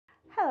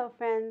Hello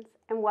friends,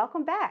 and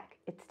welcome back.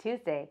 It's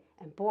Tuesday,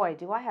 and boy,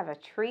 do I have a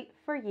treat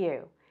for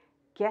you.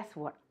 Guess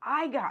what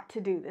I got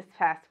to do this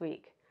past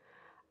week?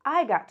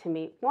 I got to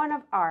meet one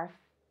of our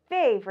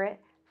favorite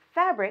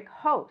fabric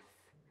hosts,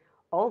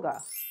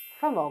 Olga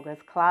from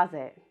Olga's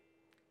Closet.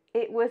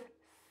 It was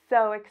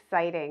so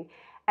exciting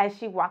as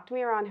she walked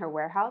me around her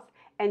warehouse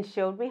and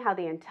showed me how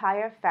the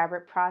entire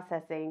fabric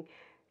processing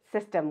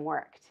system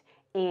worked.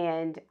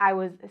 And I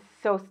was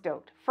so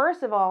stoked.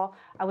 First of all,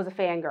 I was a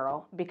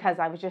fangirl because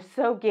I was just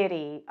so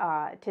giddy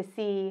to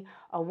see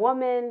a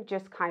woman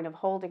just kind of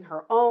holding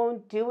her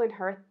own, doing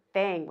her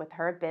thing with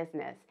her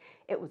business.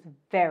 It was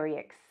very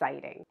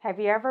exciting.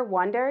 Have you ever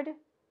wondered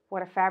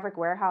what a fabric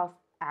warehouse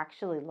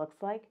actually looks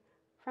like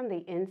from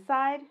the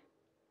inside?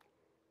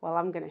 Well,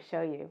 I'm going to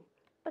show you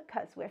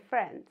because we're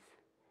friends.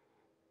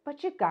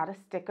 But you gotta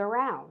stick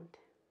around.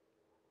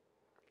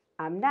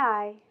 I'm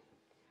Nye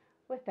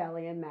with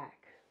Ellie and Mac.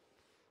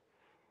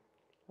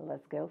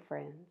 Let's go,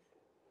 friends.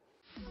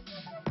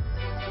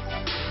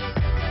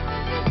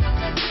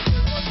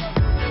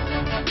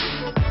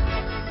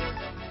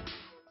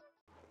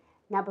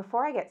 Now,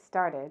 before I get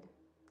started,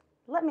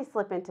 let me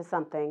slip into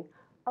something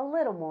a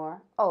little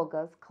more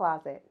Olga's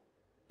Closet.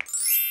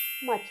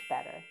 Much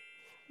better.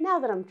 Now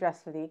that I'm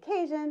dressed for the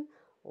occasion,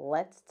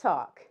 let's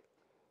talk.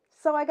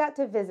 So I got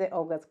to visit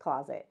Olga's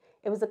Closet.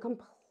 It was a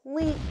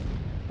complete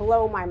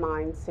blow my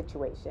mind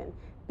situation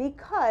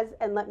because,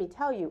 and let me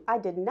tell you, I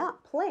did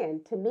not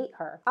plan to meet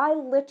her. I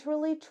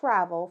literally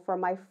travel from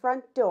my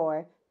front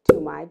door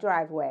to my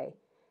driveway.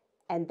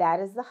 And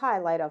that is the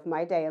highlight of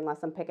my day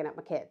unless I'm picking up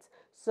my kids.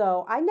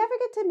 So I never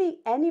get to meet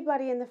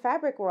anybody in the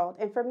fabric world.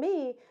 And for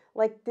me,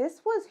 like, this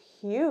was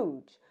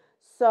huge.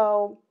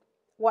 So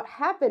what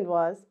happened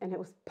was, and it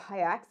was by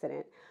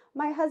accident,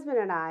 my husband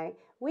and I,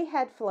 we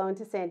had flown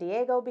to San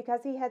Diego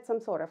because he had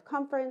some sort of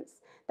conference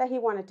that he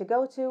wanted to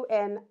go to,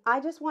 and I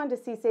just wanted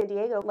to see San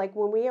Diego. Like,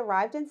 when we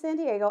arrived in San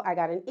Diego, I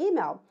got an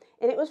email,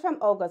 and it was from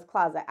Olga's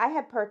Closet. I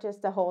had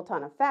purchased a whole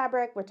ton of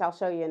fabric, which I'll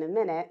show you in a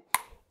minute,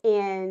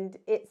 and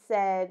it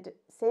said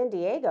San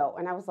Diego,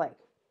 and I was like,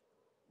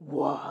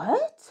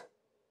 what?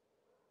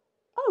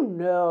 Oh,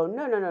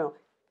 no.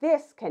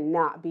 This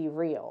cannot be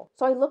real.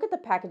 So I look at the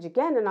package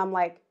again, and I'm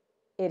like,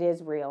 it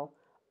is real.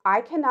 I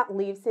cannot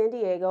leave San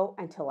Diego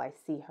until I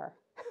see her.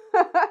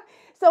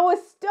 So I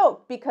was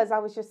stoked because I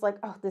was just like,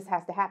 oh, this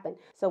has to happen.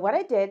 So what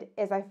I did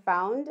is I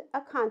found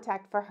a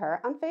contact for her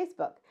on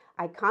Facebook.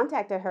 I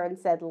contacted her and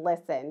said,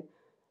 listen,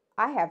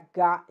 I have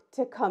got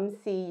to come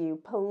see you.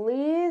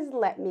 Please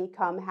let me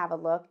come have a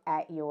look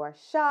at your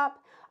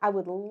shop. I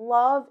would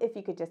love if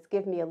you could just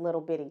give me a little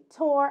bitty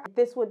tour.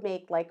 This would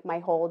make like my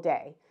whole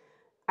day.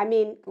 I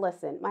mean,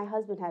 listen, my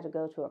husband had to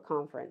go to a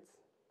conference.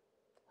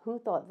 Who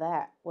thought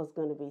that was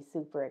going to be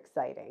super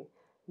exciting?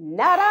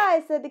 Not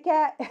I, said the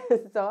cat.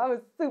 So I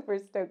was super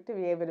stoked to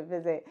be able to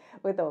visit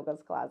with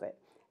Olga's Closet.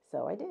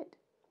 So I did.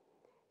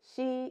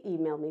 She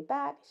emailed me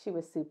back. She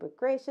was super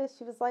gracious.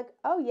 She was like,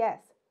 oh yes,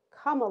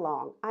 come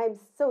along. I'm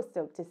so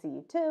stoked to see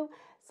you too.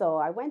 So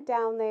I went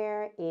down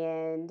there,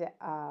 and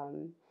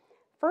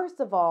first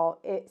of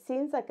all, it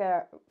seems like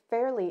a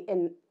fairly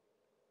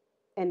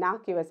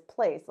innocuous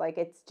place. Like,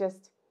 it's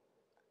just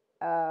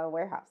a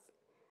warehouse.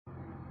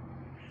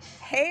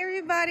 Hey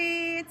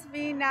everybody, it's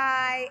me,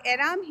 Nye,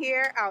 and I'm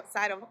here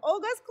outside of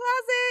Olga's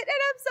Closet, and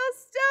I'm so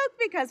stoked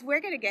because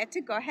we're going to get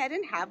to go ahead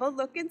and have a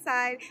look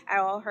inside at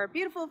all her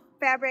beautiful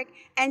fabric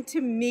and to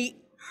meet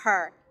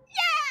her.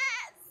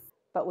 Yes!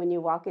 But when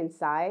you walk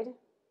inside,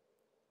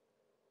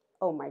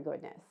 oh my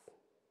goodness,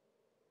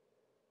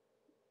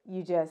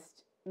 you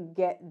just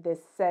get this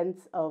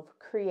sense of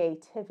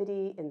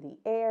creativity in the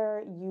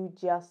air. You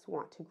just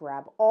want to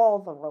grab all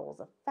the rolls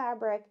of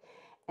fabric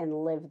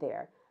and live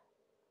there.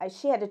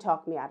 She had to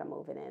talk me out of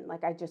moving in.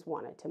 Like, I just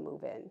wanted to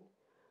move in.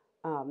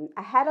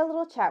 I had a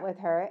little chat with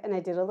her, and I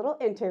did a little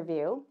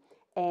interview.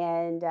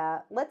 And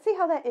let's see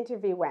how that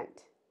interview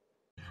went.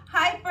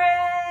 Hi,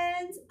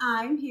 friends.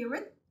 I'm here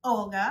with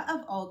Olga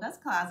of Olga's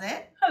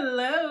Closet.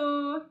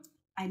 Hello.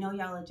 I know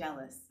y'all are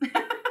jealous.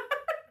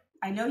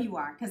 I know you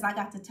are, because I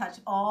got to touch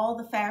all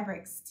the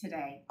fabrics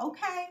today.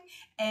 Okay.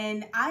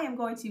 And I am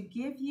going to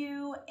give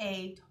you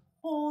a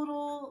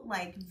total,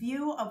 like,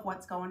 view of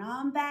what's going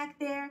on back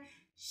there.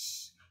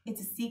 Shh. It's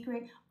a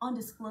secret,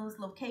 undisclosed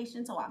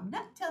location, so I'm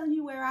not telling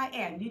you where I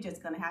am. You're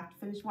just going to have to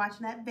finish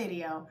watching that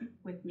video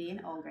with me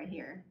and Olga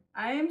here.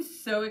 I am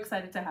so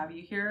excited to have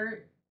you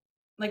here.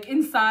 Like,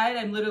 inside,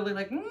 I'm literally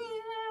like,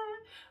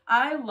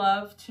 I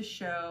love to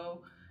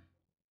show.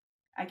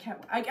 I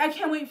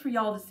can't wait for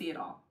y'all to see it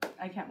all.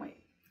 I can't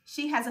wait.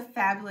 She has a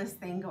fabulous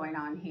thing going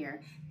on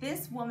here.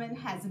 This woman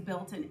has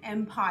built an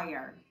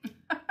empire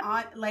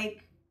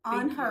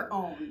on her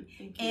own,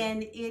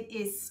 and it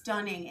is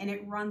stunning, and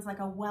it runs like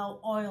a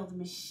well-oiled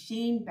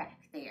machine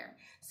back there.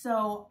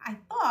 So I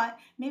thought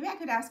maybe I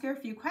could ask her a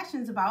few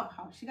questions about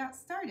how she got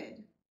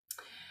started.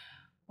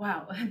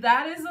 Wow,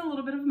 that is a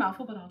little bit of a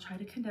mouthful, but I'll try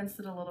to condense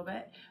it a little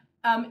bit.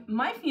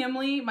 My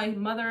family, my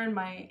mother and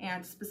my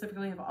aunt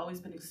specifically, have always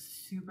been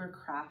super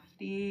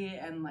crafty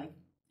and like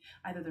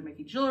either they're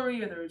making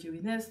jewelry or they were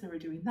doing this, they were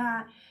doing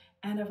that.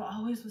 And I've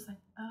always was like,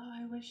 oh,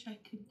 I wish I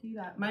could do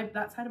that.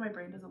 That side of my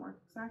brain doesn't work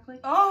exactly.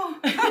 Oh.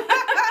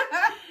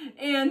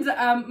 And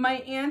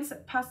my aunt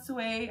passed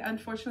away,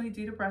 unfortunately,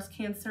 due to breast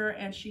cancer,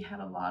 and she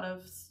had a lot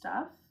of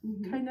stuff,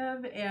 kind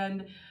of.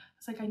 And I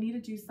was like, I need to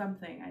do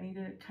something. I need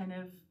to kind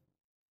of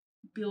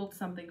build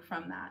something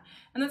from that.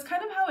 And that's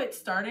kind of how it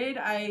started.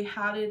 I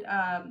had it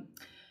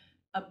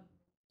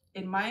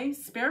in my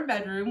spare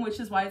bedroom, which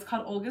is why it's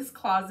called Olga's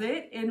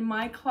Closet. In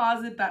my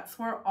closet, that's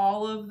where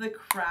all of the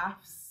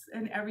crafts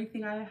and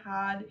everything I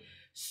had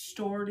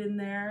stored in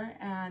there,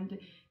 and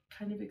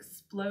kind of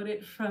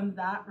exploded from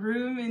that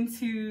room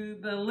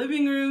into the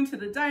living room, to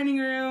the dining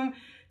room,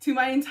 to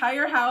my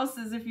entire house.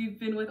 As if you've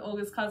been with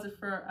Olga's Closet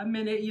for a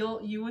minute,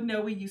 you would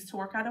know we used to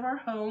work out of our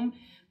home.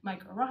 My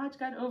garage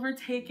got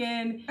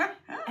overtaken,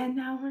 and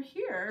now we're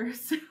here.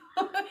 So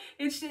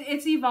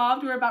it's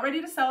evolved. We're about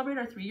ready to celebrate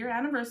our 3-year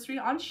anniversary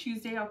on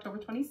Tuesday, October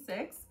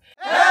 26th.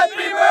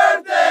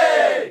 Happy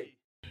birthday!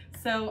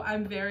 So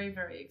I'm very,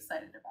 very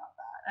excited about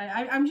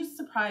that. I'm just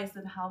surprised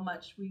at how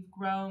much we've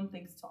grown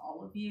thanks to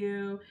all of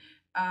you.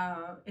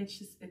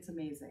 It's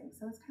amazing.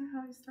 So that's kind of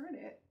how I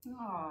started.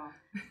 Oh,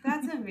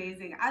 that's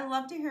amazing. I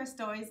love to hear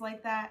stories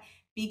like that,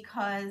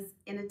 because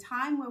in a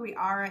time where we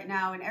are right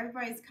now and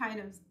everybody's kind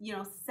of,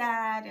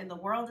 sad and the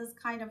world is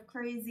kind of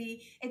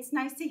crazy, it's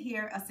nice to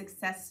hear a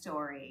success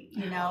story,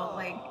 and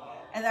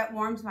that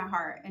warms my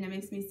heart and it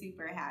makes me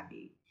super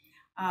happy.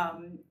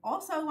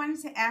 Also, I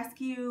wanted to ask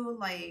you,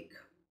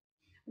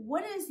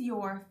 what is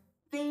your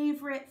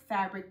favorite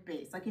fabric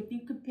base? If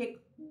you could pick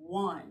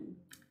one.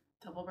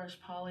 Double brush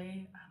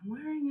poly. I'm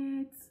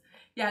wearing it.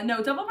 Yeah,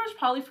 no, double brush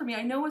poly for me.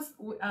 I know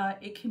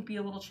it can be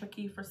a little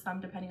tricky for some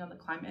depending on the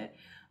climate.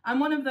 I'm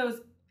one of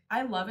those,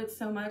 I love it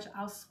so much,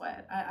 I'll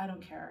sweat. I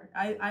don't care.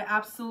 I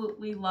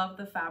absolutely love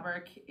the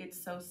fabric.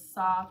 It's so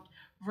soft,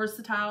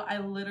 versatile. I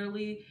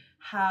literally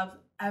have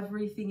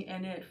everything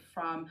in it,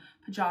 from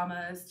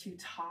pajamas to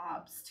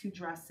tops to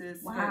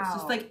dresses. Wow.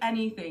 It's just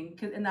anything.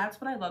 And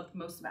that's what I love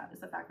most about it, is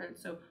the fact that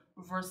it's so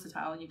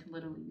versatile and you can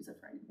literally use it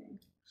for anything.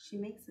 She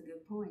makes a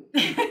good point.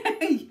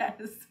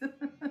 Yes.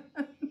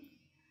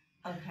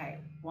 Okay,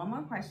 one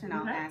more question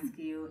I'll ask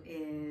you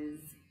is,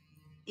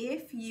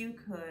 if you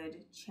could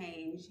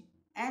change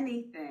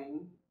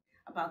anything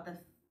about the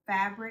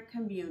fabric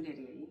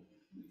community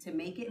to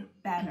make it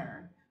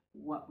better,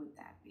 what would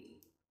that be?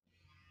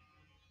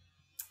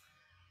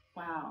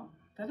 Wow,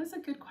 that is a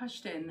good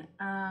question.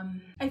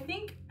 I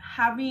think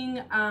having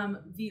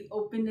the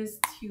openness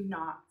to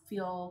not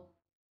feel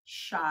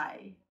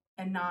shy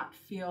and not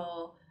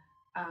feel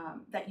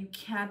that you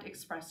can't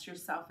express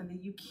yourself and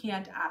that you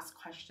can't ask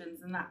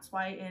questions. And that's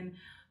why in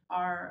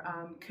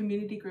our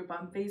community group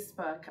on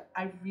Facebook,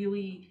 I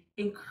really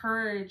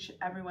encourage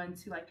everyone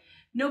to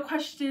no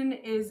question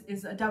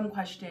is a dumb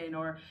question,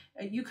 or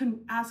you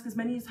can ask as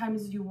many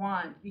times as you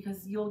want,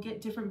 because you'll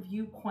get different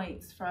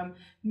viewpoints from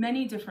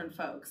many different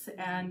folks.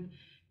 And,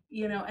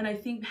 and I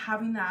think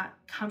having that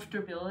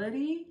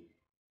comfortability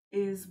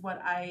is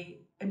what I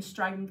am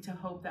striving to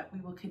hope that we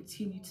will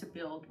continue to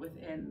build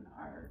within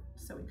our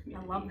sewing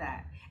community. I love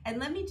that. And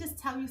let me just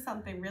tell you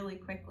something really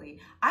quickly.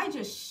 I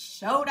just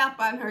showed up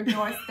on her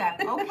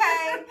doorstep,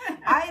 okay?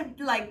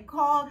 I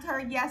called her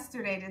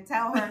yesterday to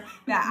tell her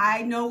that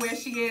I know where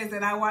she is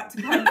and I want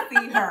to come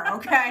see her,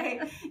 okay?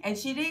 And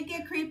she didn't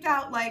get creeped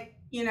out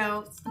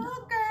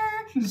stalker.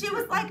 She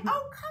was like,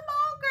 oh, come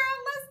on, girl,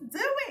 let's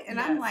do it. And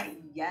yes. I'm like,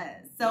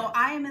 yes. So yes.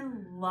 I am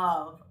in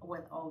love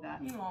with Olga.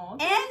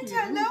 Aww, and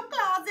her little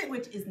closet,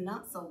 which is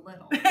not so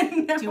little.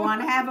 No. Do you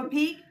want to have a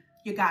peek?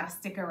 You got to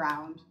stick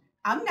around.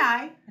 I'm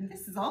Nye, and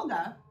this is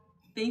Olga.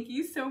 Thank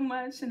you so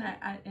much, and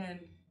and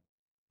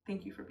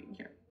thank you for being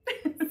here.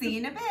 See you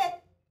in a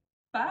bit.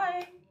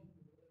 Bye.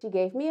 She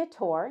gave me a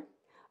tour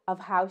of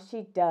how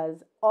she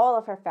does all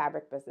of her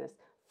fabric business.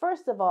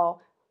 First of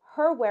all,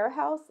 her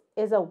warehouse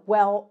is a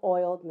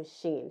well-oiled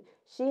machine.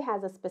 She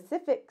has a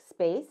specific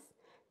space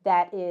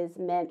that is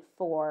meant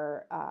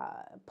for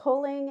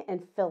pulling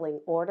and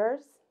filling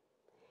orders.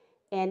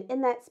 And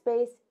in that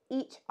space,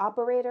 each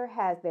operator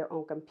has their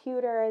own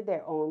computer,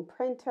 their own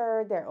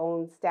printer, their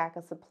own stack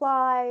of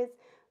supplies.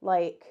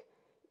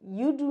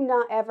 You do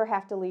not ever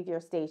have to leave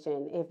your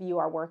station if you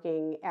are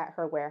working at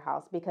her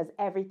warehouse, because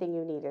everything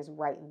you need is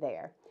right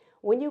there.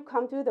 When you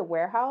come through the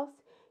warehouse,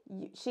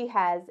 she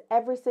has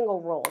every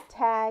single roll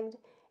tagged.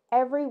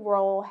 Every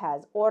roll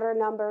has order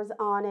numbers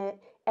on it.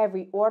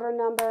 Every order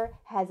number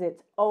has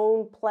its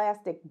own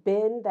plastic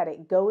bin that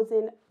it goes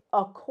in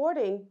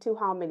according to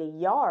how many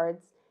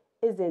yards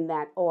is in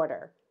that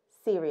order.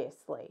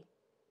 Seriously.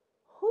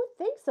 Who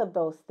thinks of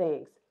those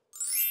things?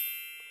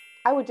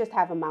 I would just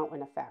have a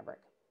mountain of fabric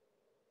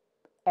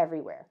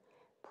everywhere.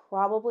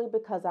 Probably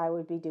because I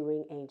would be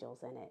doing angels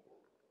in it.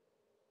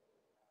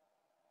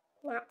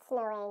 Not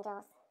snow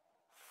angels.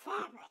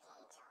 Fabric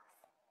angels.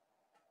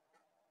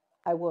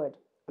 I would.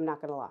 I'm not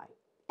going to lie.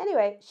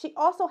 Anyway, she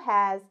also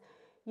has,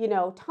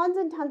 tons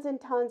and tons and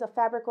tons of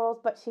fabric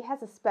rolls, but she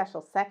has a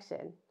special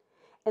section.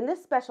 And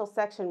this special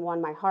section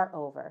won my heart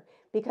over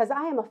because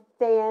I am a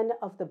fan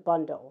of the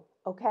bundle,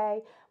 okay?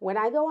 When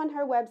I go on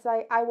her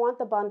website, I want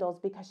the bundles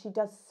because she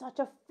does such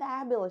a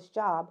fabulous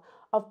job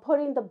of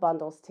putting the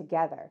bundles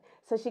together.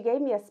 So she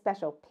gave me a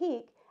special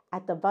peek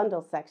at the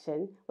bundle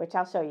section, which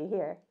I'll show you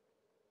here.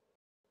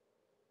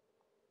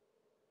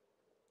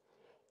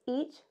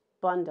 Each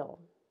bundle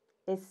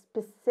is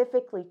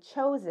specifically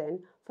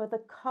chosen for the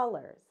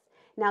colors.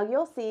 Now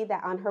you'll see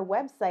that on her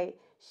website,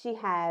 she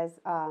has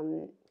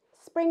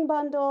spring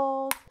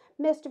bundles,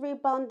 mystery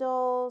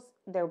bundles,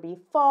 there'll be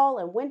fall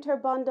and winter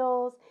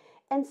bundles.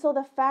 And so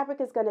the fabric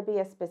is going to be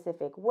a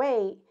specific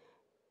weight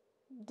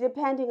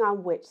depending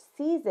on which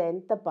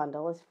season the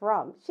bundle is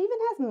from. She even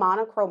has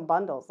monochrome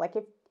bundles. Like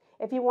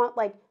if you want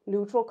like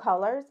neutral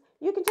colors,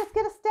 you can just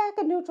get a stack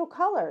of neutral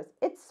colors.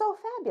 It's so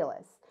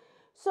fabulous.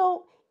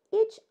 So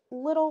each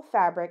little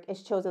fabric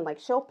is chosen, like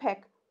she'll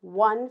pick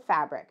one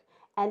fabric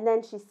and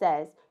then she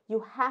says,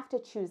 you have to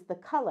choose the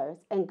colors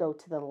and go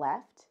to the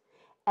left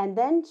and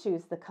then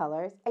choose the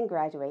colors and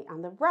graduate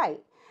on the right.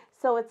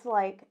 So it's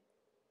like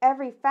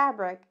every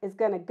fabric is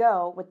going to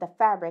go with the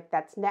fabric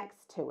that's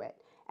next to it.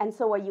 And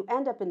so what you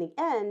end up in the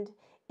end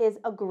is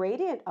a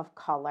gradient of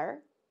color.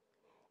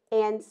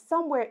 And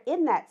somewhere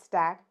in that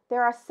stack,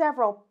 there are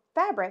several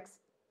fabrics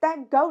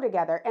that go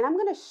together. And I'm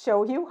going to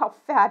show you how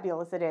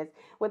fabulous it is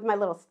with my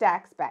little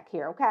stacks back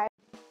here, okay?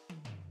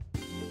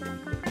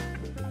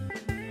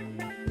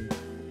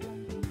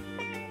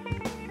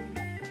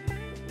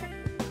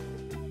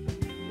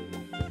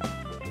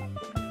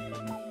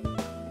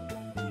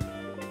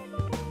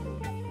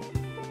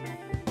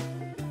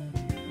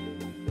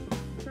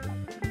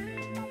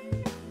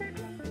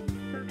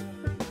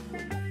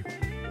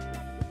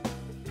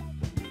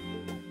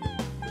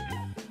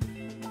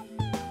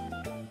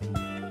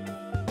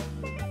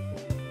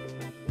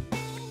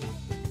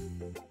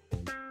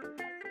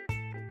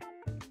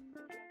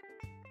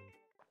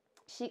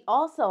 She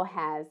also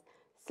has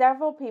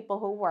several people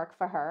who work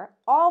for her,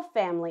 all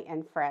family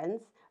and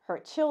friends. Her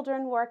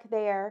children work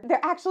there.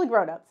 They're actually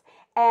grown-ups.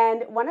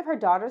 And one of her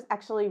daughters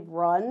actually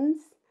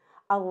runs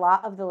a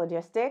lot of the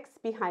logistics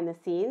behind the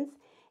scenes.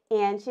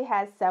 And she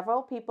has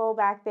several people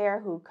back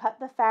there who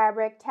cut the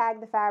fabric, tag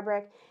the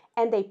fabric,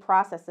 and they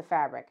process the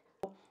fabric.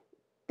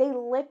 They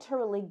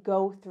literally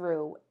go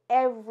through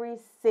every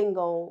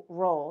single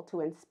roll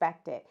to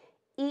inspect it.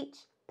 Each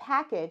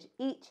package,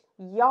 each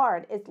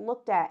yard is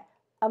looked at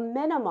a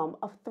minimum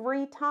of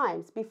 3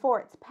 times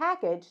before it's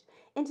packaged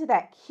into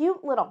that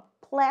cute little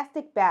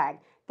plastic bag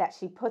that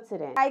she puts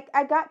it in.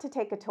 I got to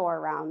take a tour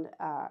around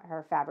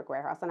her fabric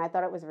warehouse and I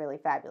thought it was really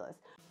fabulous.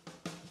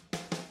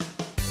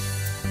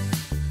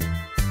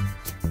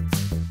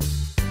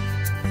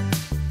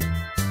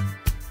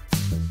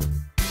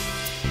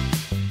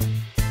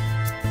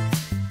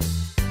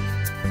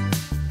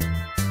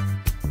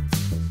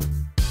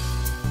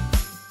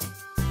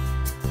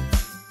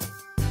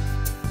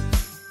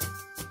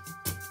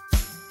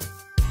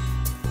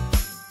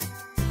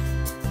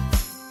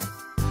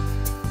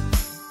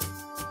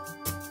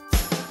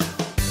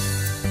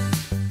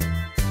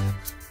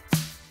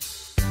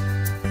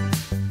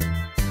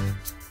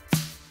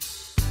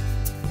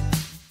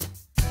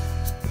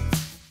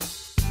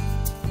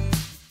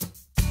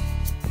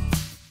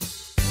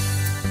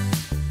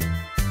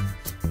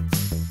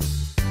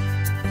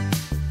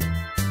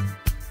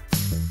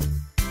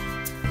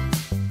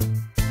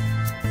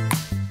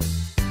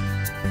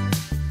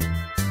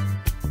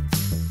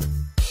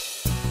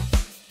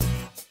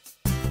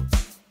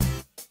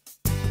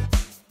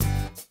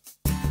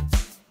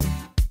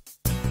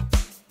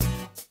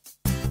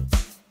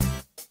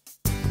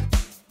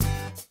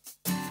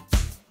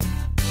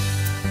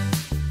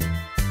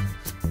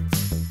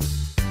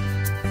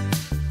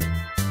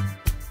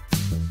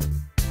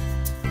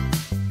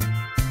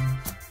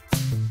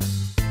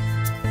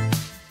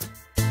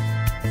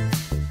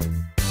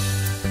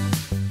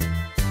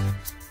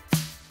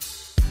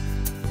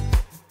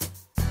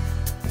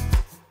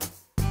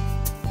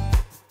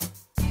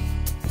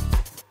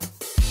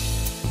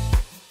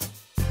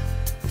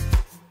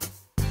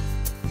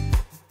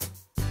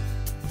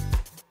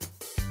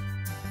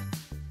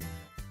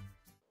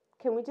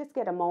 Can we just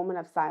get a moment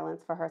of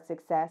silence for her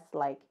success?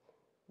 Like,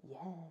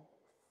 yes.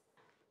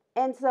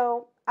 And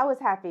so I was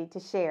happy to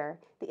share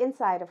the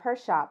inside of her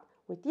shop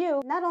with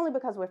you, not only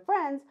because we're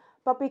friends,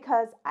 but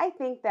because I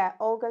think that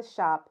Olga's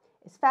shop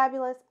is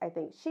fabulous. I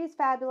think she's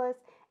fabulous,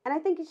 and I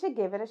think you should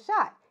give it a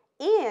shot.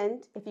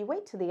 And if you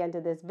wait to the end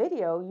of this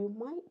video, you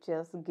might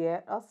just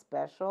get a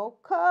special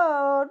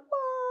code.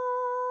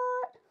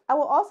 What? I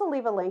will also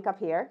leave a link up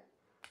here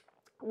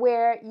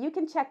where you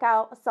can check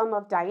out some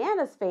of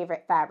Diana's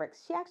favorite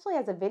fabrics. She actually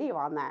has a video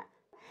on that.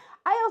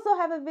 I also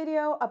have a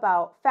video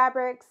about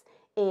fabrics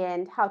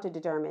and how to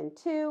determine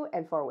 2-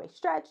 and 4-way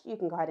stretch. You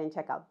can go ahead and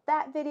check out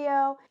that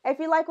video. If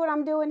you like what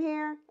I'm doing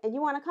here and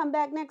you want to come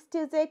back next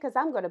Tuesday, because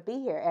I'm going to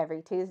be here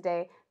every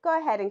Tuesday, go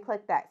ahead and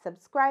click that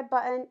subscribe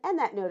button and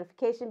that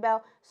notification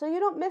bell so you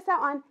don't miss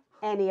out on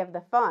any of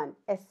the fun,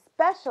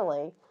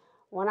 especially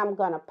when I'm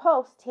going to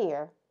post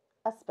here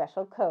a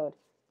special code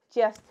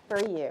just for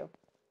you.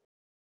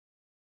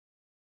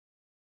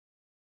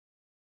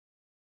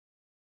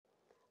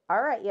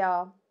 All right,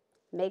 y'all.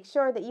 Make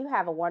sure that you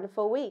have a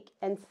wonderful week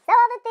and So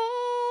the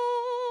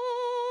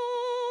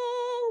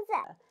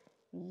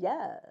things.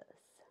 yes.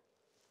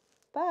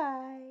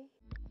 Bye.